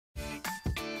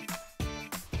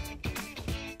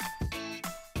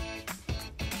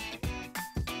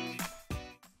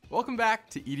Welcome back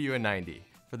to EDU in 90.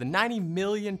 For the 90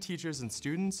 million teachers and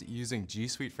students using G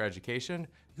Suite for Education,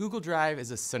 Google Drive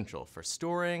is essential for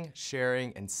storing,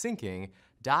 sharing, and syncing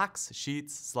docs,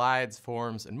 sheets, slides,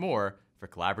 forms, and more for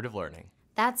collaborative learning.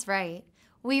 That's right.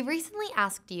 We recently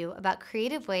asked you about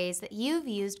creative ways that you've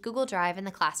used Google Drive in the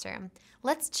classroom.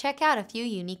 Let's check out a few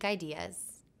unique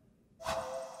ideas.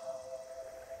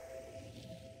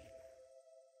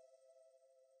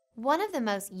 One of the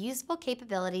most useful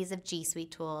capabilities of G Suite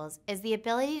tools is the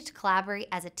ability to collaborate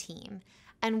as a team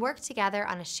and work together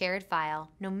on a shared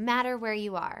file, no matter where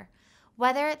you are,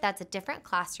 whether that's a different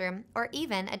classroom or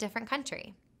even a different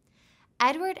country.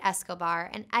 Edward Escobar,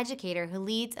 an educator who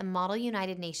leads a Model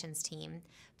United Nations team,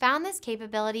 found this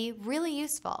capability really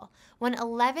useful when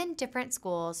 11 different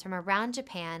schools from around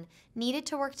Japan needed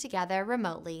to work together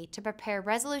remotely to prepare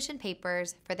resolution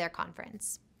papers for their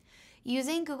conference.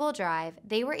 Using Google Drive,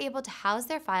 they were able to house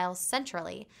their files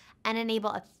centrally and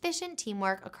enable efficient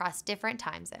teamwork across different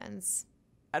time zones.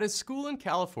 At a school in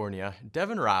California,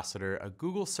 Devin Rossiter, a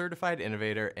Google certified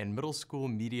innovator and middle school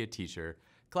media teacher,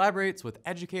 collaborates with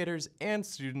educators and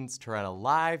students to run a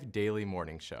live daily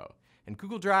morning show. And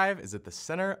Google Drive is at the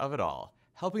center of it all,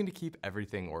 helping to keep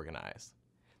everything organized.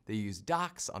 They use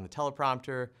docs on the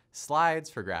teleprompter, slides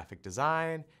for graphic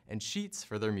design, and sheets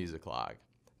for their music log.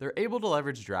 They're able to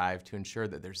leverage Drive to ensure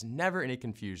that there's never any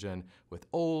confusion with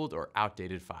old or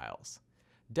outdated files.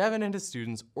 Devin and his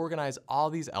students organize all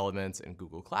these elements in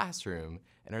Google Classroom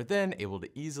and are then able to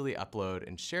easily upload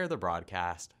and share the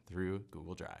broadcast through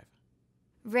Google Drive.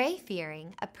 Ray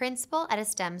Fearing, a principal at a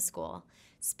STEM school,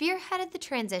 spearheaded the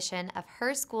transition of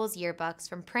her school's yearbooks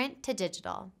from print to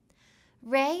digital.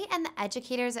 Ray and the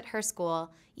educators at her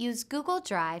school use Google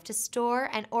Drive to store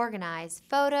and organize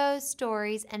photos,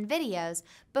 stories, and videos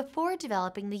before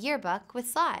developing the yearbook with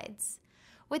slides.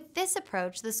 With this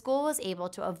approach, the school was able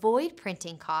to avoid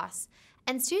printing costs,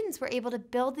 and students were able to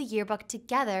build the yearbook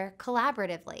together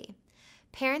collaboratively.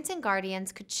 Parents and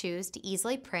guardians could choose to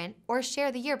easily print or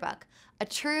share the yearbook, a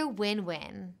true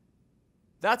win-win.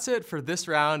 That's it for this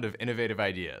round of innovative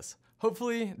ideas.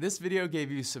 Hopefully, this video gave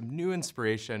you some new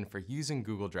inspiration for using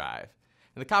Google Drive.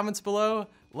 In the comments below,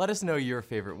 let us know your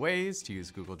favorite ways to use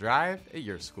Google Drive at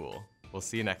your school. We'll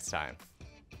see you next time.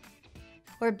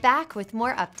 We're back with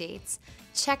more updates.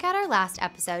 Check out our last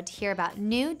episode to hear about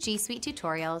new G Suite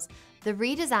tutorials, the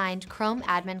redesigned Chrome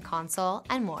admin console,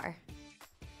 and more.